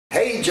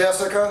Hey,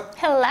 Jessica.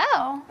 Hello.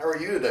 How are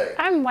you today?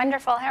 I'm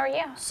wonderful. How are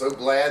you? So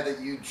glad that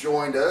you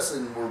joined us,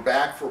 and we're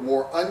back for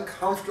more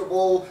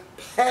uncomfortable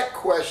pet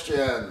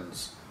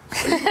questions.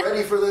 Are you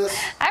ready for this?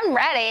 I'm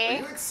ready. Are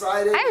you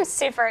excited? I'm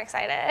super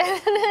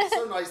excited. It's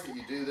so nice that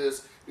you do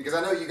this, because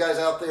I know you guys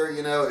out there,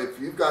 you know, if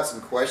you've got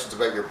some questions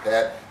about your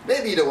pet,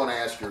 maybe you don't want to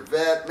ask your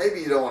vet, maybe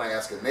you don't want to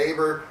ask a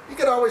neighbor, you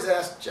can always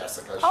ask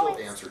Jessica. She'll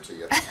answer to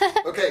you.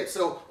 Okay,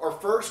 so our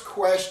first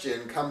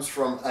question comes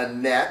from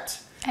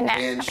Annette.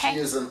 And okay. she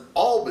is in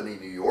Albany,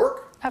 New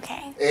York.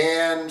 Okay.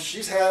 And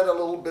she's had a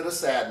little bit of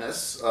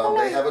sadness.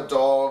 They have a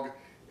dog,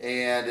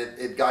 and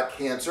it got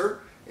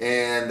cancer,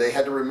 and they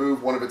had to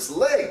remove one of its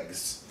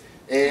legs.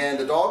 And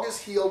the dog is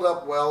healed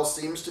up well,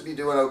 seems to be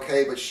doing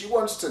okay, but she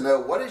wants to know,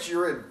 what is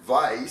your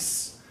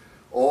advice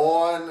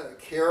on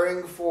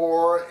caring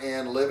for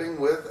and living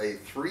with a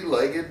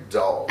three-legged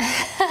dog?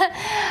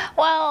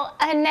 Well,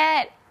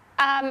 Annette,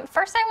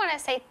 first I want to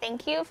say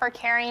thank you for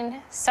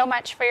caring so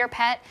much for your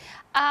pet.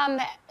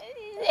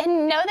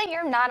 And know that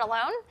you're not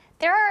alone.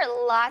 There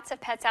are lots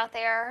of pets out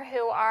there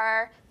who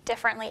are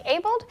differently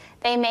abled.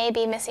 They may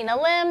be missing a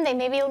limb, they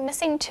may be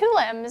missing two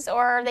limbs,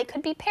 or they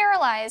could be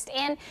paralyzed.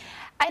 And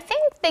I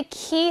think the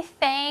key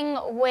thing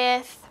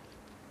with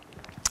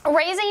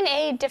raising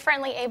a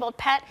differently abled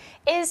pet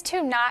is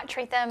to not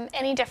treat them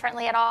any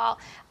differently at all.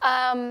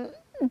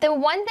 The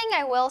one thing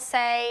I will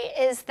say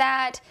is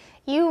that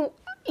you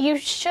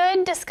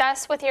should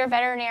discuss with your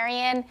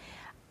veterinarian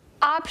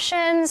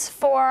options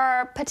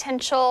for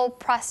potential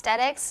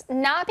prosthetics,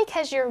 not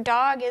because your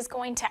dog is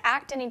going to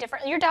act any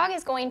different. Your dog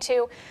is going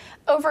to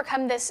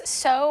overcome this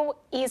so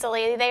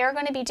easily. They are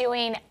going to be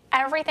doing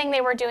everything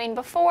they were doing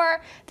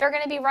before. They're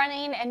going to be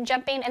running and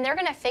jumping, and they're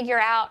going to figure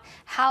out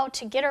how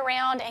to get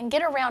around and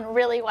get around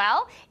really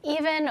well,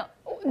 even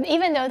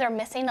though they're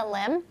missing a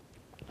limb.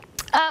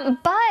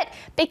 But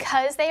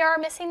because they are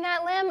missing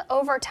that limb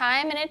over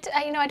time, and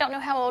I don't know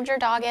how old your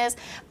dog is,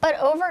 but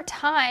over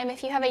time,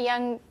 if you have a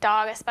young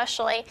dog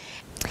especially,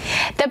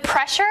 the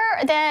pressure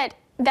that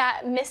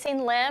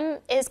missing limb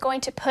is going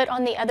to put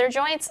on the other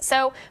joints.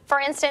 So for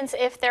instance,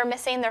 if they're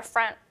missing their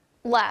front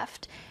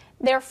left,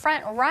 their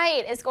front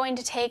right is going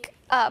to take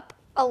up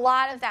a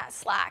lot of that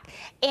slack,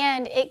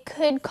 and it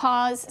could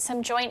cause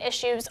some joint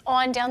issues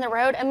on down the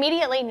road.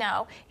 Immediately,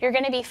 no, you're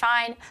going to be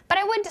fine, but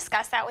I would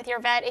discuss that with your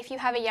vet. If you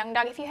have a young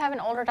dog, if you have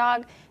an older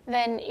dog,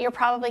 then you're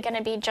probably going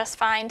to be just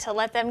fine to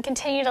let them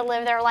continue to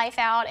live their life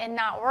out and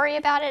not worry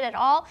about it at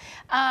all.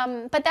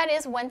 But that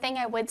is one thing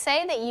I would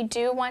say that you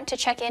do want to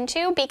check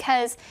into,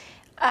 because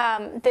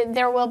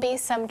there will be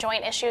some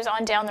joint issues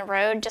on down the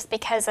road just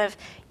because of,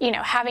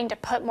 having to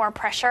put more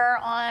pressure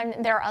on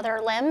their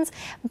other limbs.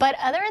 But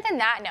other than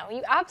that, no,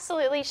 you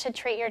absolutely should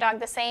treat your dog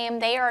the same.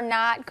 They're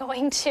not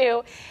going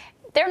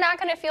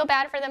to feel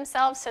bad for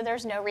themselves, so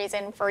there's no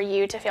reason for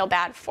you to feel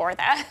bad for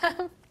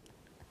them.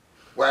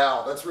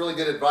 Wow, that's really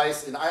good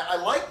advice. And I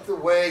like the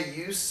way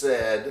you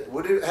said,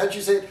 how'd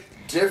you say it?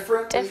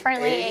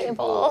 Differently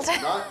able,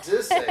 not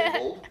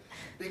disabled.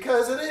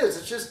 Because it is.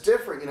 It's just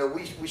different.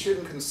 We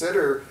shouldn't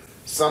consider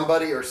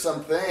somebody or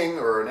something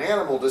or an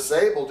animal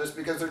disabled just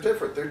because they're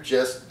different. They're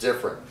just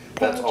different.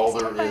 That's all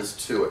there is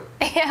to it.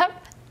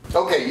 Yep.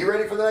 Okay, you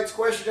ready for the next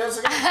question,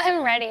 Jessica?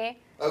 I'm ready.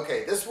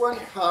 Okay, this one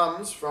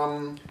comes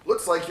from,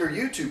 looks like your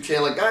YouTube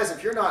channel. And guys,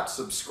 if you're not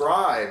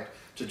subscribed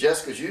to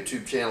Jessica's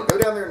YouTube channel, go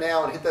down there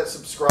now and hit that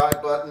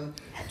subscribe button.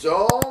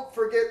 Don't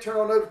forget to turn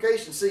on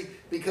notifications. See,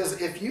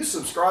 because if you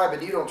subscribe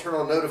and you don't turn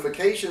on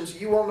notifications,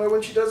 you won't know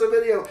when she does a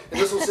video. And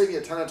this will save you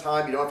a ton of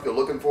time. You don't have to go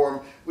looking for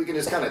them. We can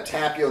just kind of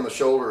tap you on the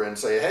shoulder and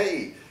say,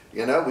 hey,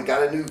 we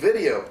got a new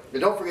video.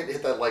 And don't forget to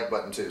hit that like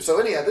button too. So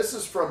anyhow, this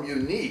is from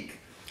Unique.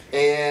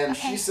 And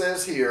she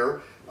says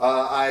here,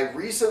 I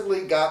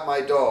recently got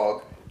my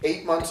dog,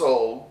 8 months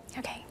old.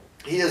 Okay.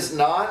 He has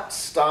not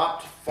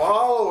stopped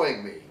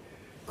following me.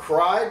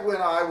 Cried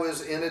when I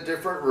was in a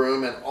different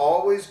room, and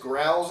always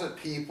growls at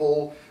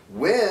people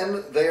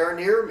when they are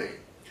near me,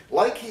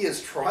 like he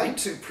is trying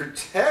to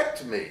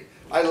protect me.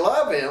 I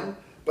love him,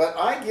 but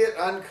I get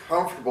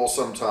uncomfortable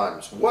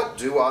sometimes. What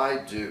do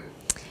I do?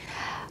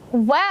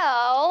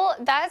 Well,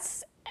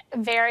 that's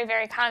very,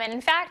 very common.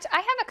 In fact, I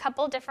have a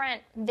couple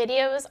different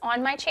videos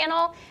on my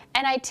channel,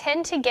 and I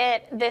tend to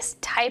get this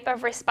type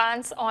of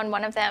response on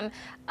one of them.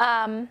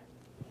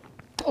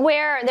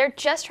 Where they're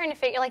just trying to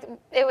figure,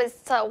 it was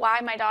why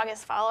my dog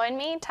is following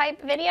me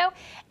type video,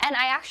 and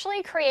I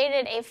actually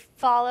created a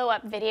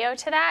follow-up video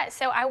to that,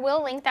 so I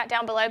will link that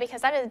down below,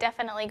 because that is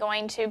definitely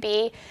going to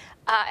be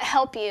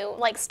help you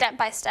step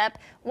by step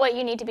what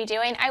you need to be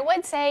doing. I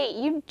would say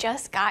you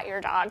just got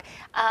your dog,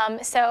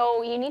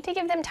 so you need to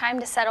give them time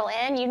to settle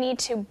in. You need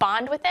to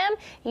bond with them.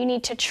 You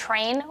need to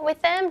train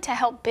with them to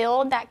help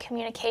build that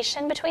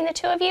communication between the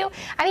two of you.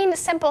 I mean, the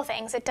simple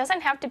things. It doesn't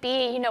have to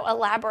be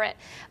elaborate,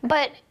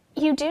 but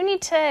you do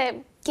need to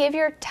give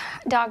your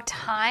dog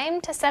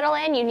time to settle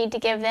in. You need to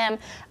give them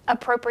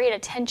appropriate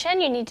attention.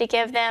 You need to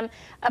give them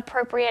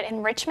appropriate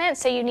enrichment.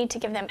 So you need to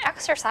give them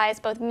exercise,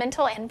 both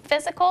mental and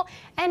physical,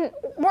 and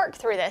work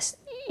through this.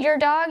 Your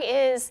dog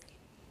is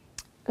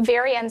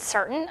very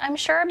uncertain, I'm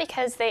sure,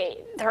 because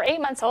they're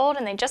 8 months old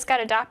and they just got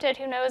adopted.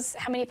 Who knows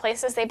how many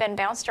places they've been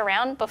bounced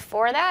around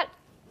before that.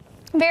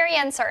 Very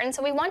uncertain.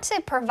 So we want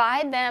to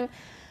provide them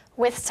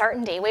with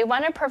certainty. We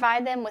want to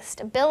provide them with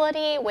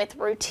stability, with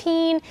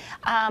routine,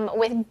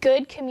 with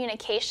good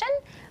communication,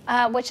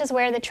 which is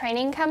where the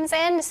training comes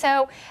in.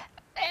 So,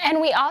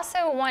 and we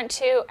also want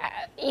to,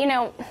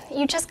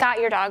 you just got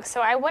your dog,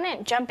 so I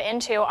wouldn't jump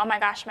into, oh my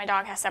gosh, my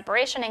dog has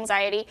separation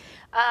anxiety.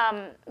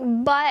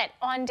 But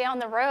on down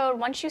the road,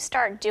 once you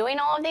start doing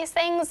all of these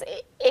things,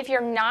 if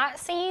you're not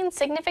seeing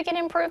significant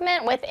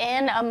improvement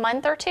within a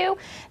month or two,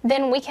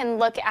 then we can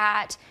look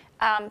at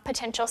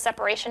potential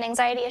separation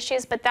anxiety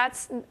issues. But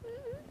that's,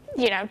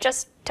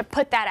 just to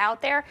put that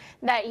out there,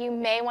 that you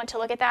may want to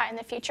look at that in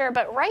the future.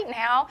 But right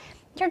now,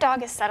 your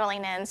dog is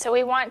settling in. So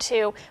we want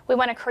to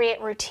create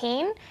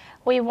routine.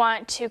 We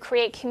want to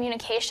create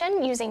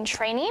communication using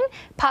training,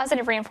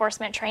 positive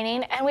reinforcement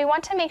training, and we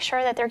want to make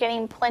sure that they're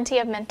getting plenty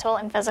of mental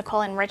and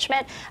physical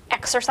enrichment,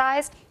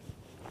 exercise.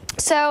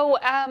 So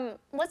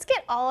let's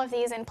get all of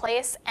these in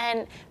place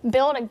and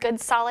build a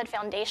good solid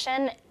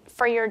foundation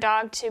for your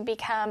dog to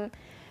become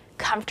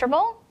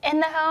comfortable in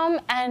the home,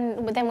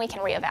 and then we can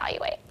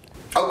reevaluate.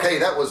 Okay,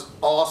 that was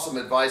awesome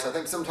advice. I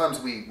think sometimes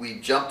we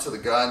jump to the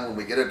gun when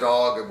we get a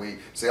dog and we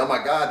say, oh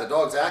my God, the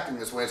dog's acting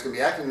this way, it's going to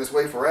be acting this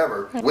way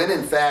forever. When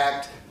in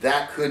fact,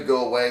 that could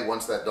go away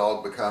once that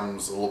dog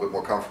becomes a little bit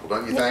more comfortable,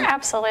 don't you think?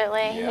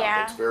 Absolutely, yeah.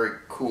 That's very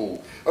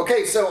cool.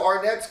 Okay, so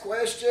our next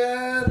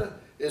question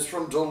is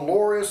from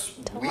Dolores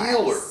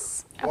Wheeler.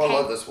 Okay. Oh, I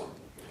love this one.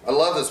 I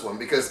love this one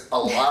because a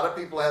lot of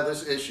people have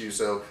this issue,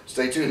 so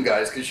stay tuned,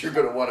 guys, because you're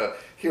going to want to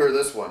hear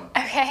this one.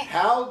 Okay.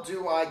 How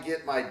do I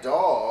get my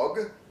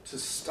dog to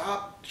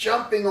stop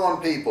jumping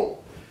on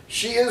people?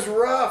 She is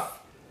rough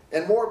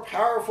and more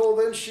powerful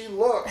than she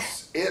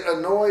looks. It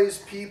annoys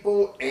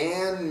people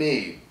and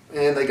me.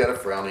 And they got a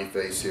frowny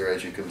face here,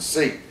 as you can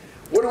see.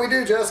 What do we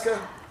do,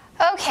 Jessica?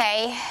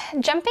 Okay,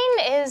 jumping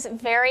is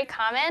very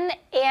common,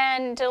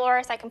 and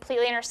Dolores, I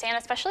completely understand,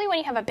 especially when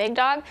you have a big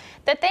dog.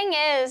 The thing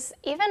is,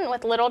 even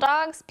with little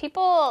dogs,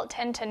 people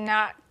tend to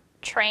not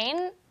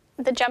train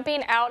the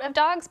jumping out of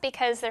dogs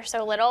because they're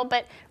so little,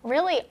 but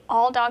really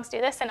all dogs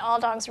do this and all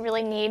dogs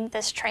really need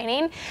this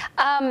training.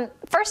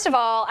 First of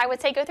all, I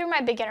would say go through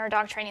my beginner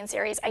dog training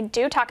series. I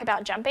do talk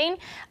about jumping,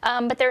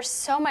 but there's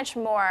so much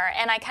more,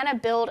 and I kind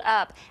of build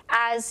up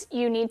as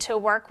you need to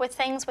work with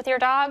things with your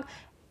dog.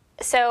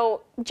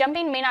 So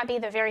jumping may not be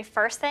the very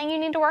first thing you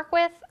need to work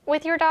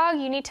with your dog.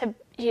 You need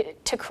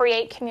to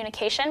create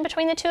communication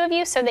between the two of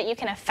you so that you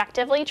can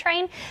effectively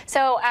train.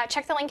 So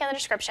check the link in the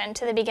description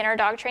to the beginner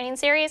dog training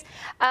series.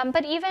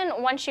 But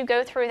even once you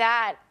go through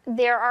that,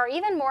 there are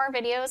even more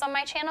videos on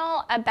my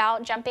channel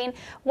about jumping.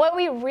 What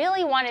we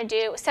really want to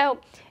do,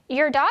 so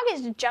your dog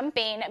is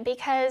jumping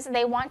because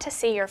they want to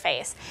see your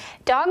face.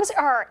 Dogs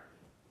are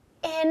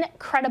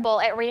incredible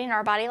at reading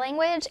our body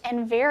language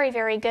and very,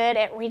 very good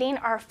at reading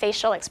our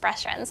facial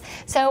expressions.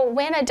 So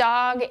when a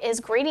dog is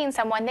greeting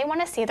someone, they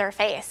want to see their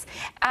face.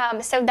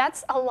 So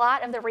that's a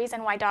lot of the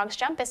reason why dogs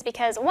jump, is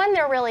because one,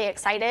 they're really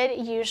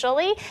excited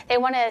usually. They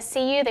want to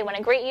see you, they want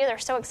to greet you, they're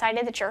so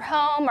excited that you're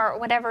home or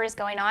whatever is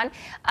going on.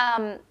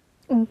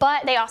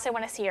 But they also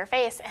want to see your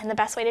face, and the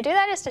best way to do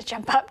that is to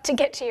jump up to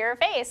get to your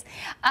face.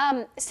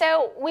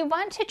 So we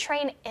want to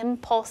train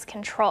impulse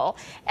control,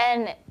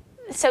 and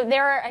so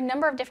there are a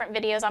number of different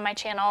videos on my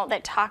channel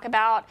that talk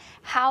about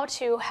how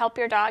to help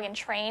your dog and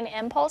train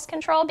impulse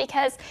control,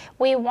 because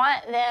we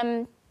want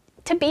them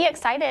to be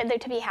excited,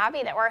 to be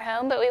happy that we're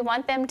home, but we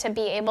want them to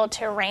be able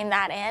to rein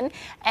that in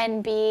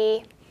and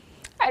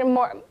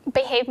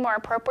behave more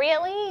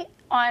appropriately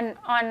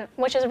on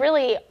which is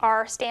really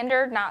our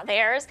standard, not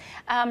theirs.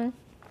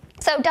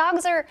 So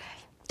dogs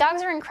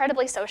are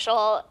incredibly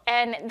social,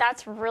 and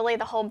that's really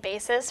the whole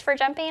basis for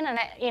jumping. And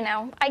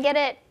I get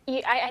it.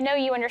 I know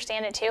you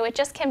understand it too. It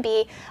just can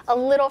be a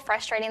little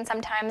frustrating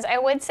sometimes. I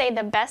would say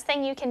the best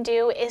thing you can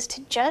do is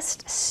to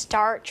just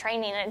start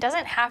training. It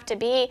doesn't have to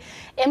be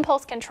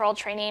impulse control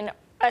training.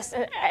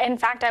 In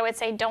fact, I would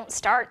say don't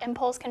start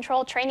impulse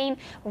control training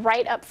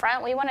right up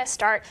front. We want to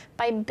start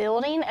by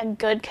building a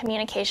good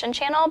communication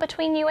channel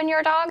between you and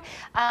your dog,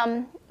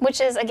 which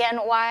is, again,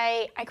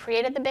 why I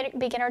created the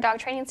beginner dog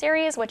training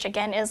series, which,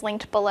 again, is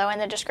linked below in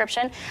the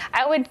description.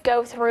 I would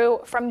go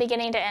through from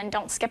beginning to end.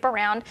 Don't skip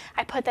around.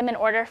 I put them in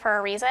order for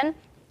a reason.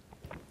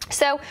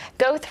 So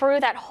go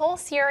through that whole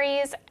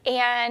series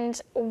and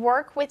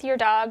work with your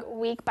dog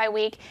week by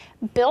week.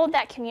 Build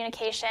that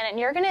communication, and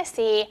you're going to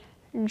see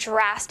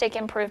drastic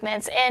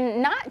improvements,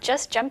 and not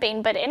just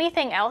jumping, but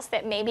anything else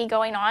that may be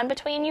going on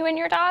between you and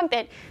your dog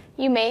that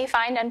you may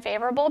find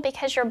unfavorable,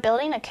 because you're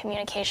building a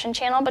communication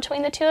channel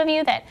between the two of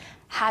you that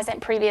hasn't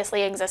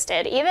previously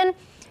existed. Even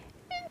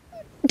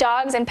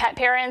dogs and pet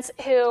parents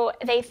who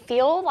they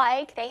feel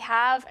like they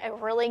have a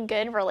really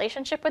good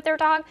relationship with their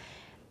dog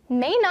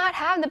may not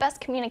have the best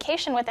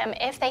communication with them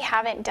if they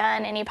haven't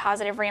done any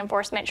positive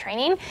reinforcement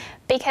training,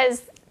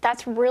 because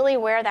that's really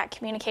where that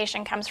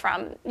communication comes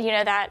from.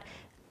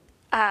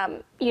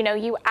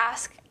 You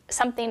ask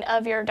something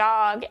of your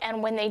dog,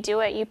 and when they do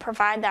it, you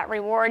provide that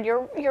reward.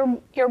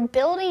 You're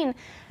building.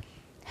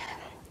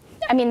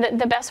 I mean,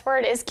 the best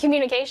word is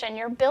communication.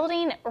 You're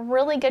building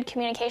really good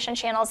communication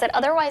channels that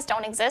otherwise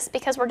don't exist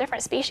because we're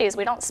different species.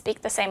 We don't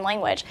speak the same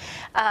language.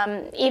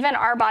 Even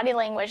our body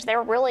language,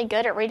 they're really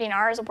good at reading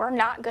ours. We're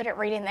not good at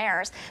reading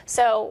theirs.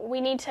 So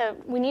we need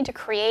to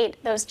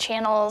create those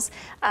channels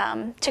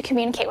to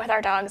communicate with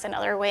our dogs in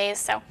other ways.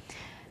 So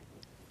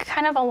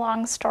kind of a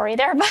long story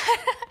there, but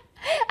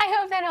I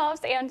hope that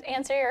helps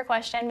answer your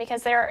question,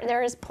 because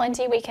there is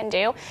plenty we can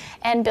do,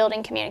 and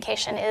building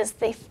communication is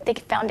the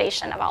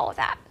foundation of all of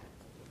that.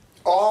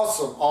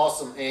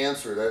 Awesome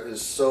answer. That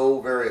is so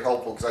very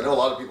helpful, because I know a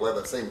lot of people have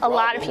that same problem. A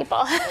lot of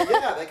people.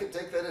 Yeah, they can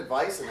take that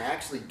advice and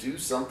actually do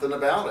something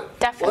about it.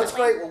 Definitely. Well, that's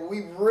great. Well,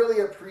 we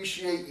really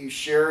appreciate you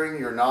sharing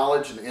your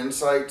knowledge and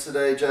insight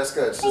today,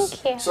 Jessica. It's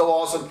Thank you. So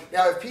awesome.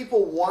 Now, if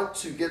people want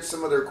to get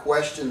some of their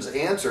questions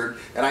answered,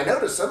 and I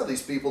noticed some of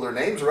these people, their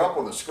names are up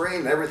on the screen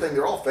and everything.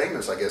 They're all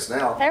famous, I guess,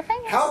 now. They're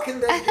famous. How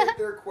can they get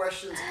their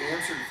questions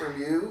answered from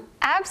you?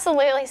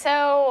 Absolutely.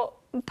 So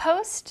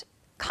post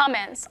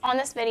comments on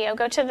this video.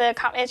 Go to the,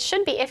 it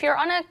should be, if you're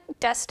on a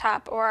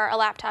desktop or a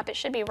laptop, it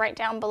should be right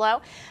down below.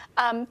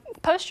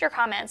 Post your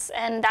comments,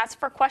 and that's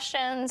for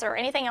questions or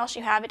anything else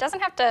you have. It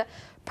doesn't have to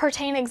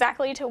pertain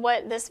exactly to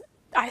what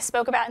I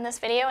spoke about in this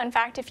video. In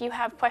fact, if you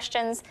have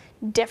questions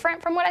different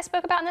from what I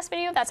spoke about in this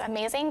video, that's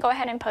amazing. Go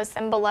ahead and post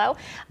them below.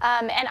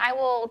 And I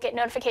will get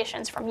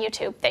notifications from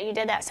YouTube that you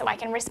did that, so I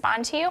can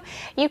respond to you.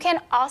 You can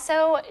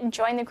also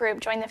join the group,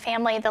 join the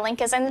family. The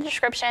link is in the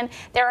description.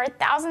 There are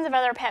thousands of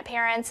other pet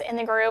parents in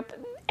the group,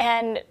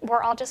 and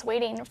we're all just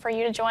waiting for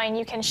you to join.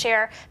 You can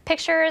share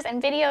pictures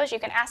and videos. You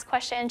can ask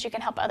questions. You can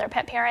help other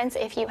pet parents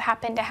if you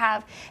happen to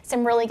have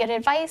some really good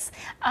advice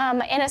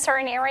in a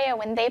certain area.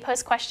 When they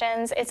post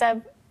questions, it's a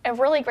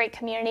really great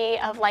community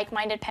of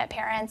like-minded pet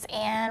parents,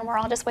 and we're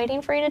all just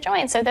waiting for you to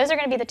join. So those are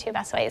going to be the two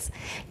best ways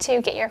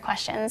to get your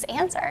questions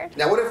answered.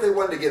 Now, what if they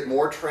wanted to get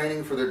more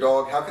training for their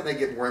dog? How can they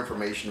get more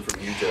information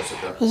from you,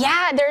 Jessica?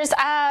 Yeah, there's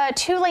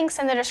 2 links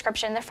in the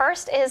description. The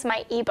first is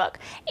my ebook,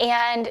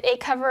 and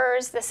it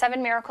covers the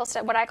 7 miracle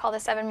steps, what I call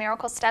the 7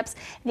 miracle steps.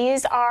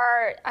 These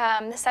are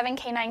the 7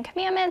 canine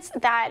commandments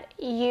that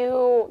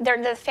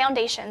they're the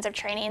foundations of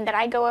training that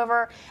I go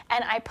over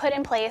and I put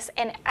in place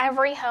in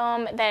every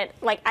home that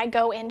I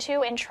go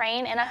into and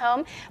train in a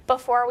home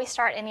before we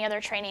start any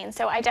other training.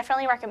 So I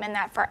definitely recommend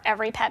that for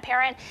every pet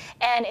parent,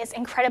 and it's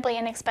incredibly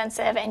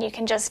inexpensive, and you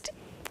can just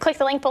click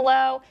the link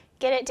below,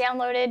 get it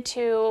downloaded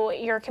to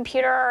your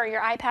computer or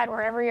your iPad,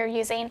 wherever you're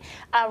using,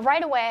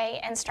 right away,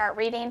 and start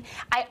reading.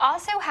 I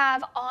also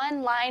have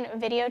online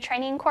video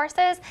training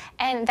courses,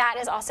 and that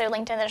is also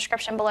linked in the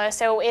description below.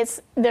 So it's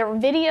the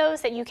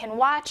videos that you can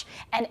watch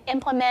and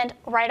implement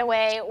right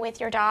away with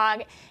your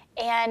dog.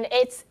 And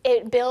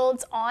it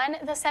builds on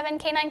the 7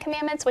 canine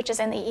commandments, which is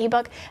in the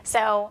ebook.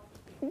 So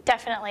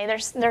definitely,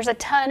 there's a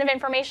ton of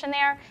information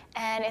there,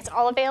 and it's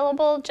all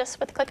available just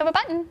with the click of a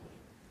button.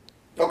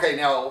 Okay,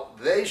 now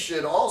they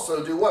should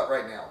also do what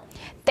right now?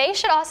 They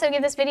should also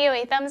give this video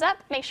a thumbs up.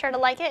 Make sure to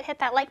like it, hit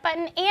that like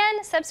button,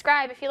 and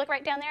subscribe. If you look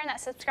right down there, and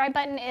that subscribe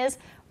button is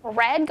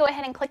red, go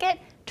ahead and click it,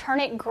 turn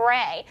it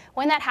gray.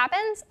 When that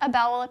happens, a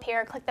bell will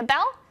appear. Click the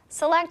bell,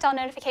 select all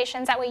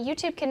notifications. That way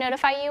YouTube can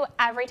notify you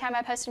every time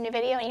I post a new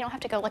video, and you don't have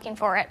to go looking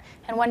for it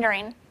and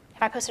wondering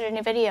if I posted a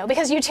new video,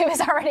 because YouTube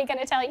is already going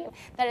to tell you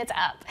that it's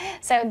up.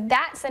 So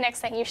that's the next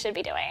thing you should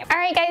be doing. All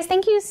right, guys,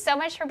 thank you so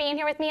much for being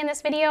here with me in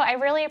this video. I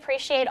really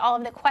appreciate all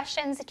of the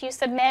questions that you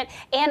submit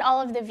and all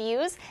of the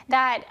views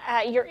that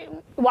you're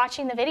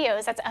watching the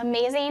videos. That's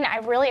amazing. I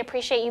really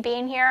appreciate you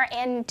being here,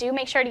 and do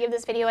make sure to give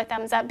this video a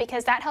thumbs up,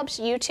 because that helps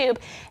YouTube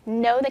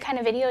know the kind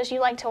of videos you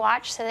like to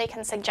watch, so they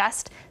can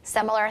suggest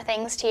similar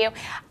things to you.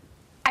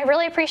 I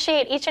really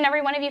appreciate each and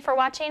every one of you for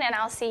watching, and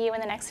I'll see you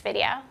in the next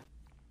video.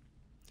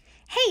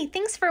 Hey,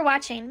 thanks for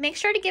watching. Make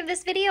sure to give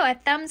this video a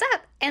thumbs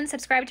up and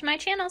subscribe to my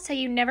channel so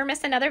you never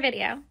miss another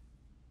video.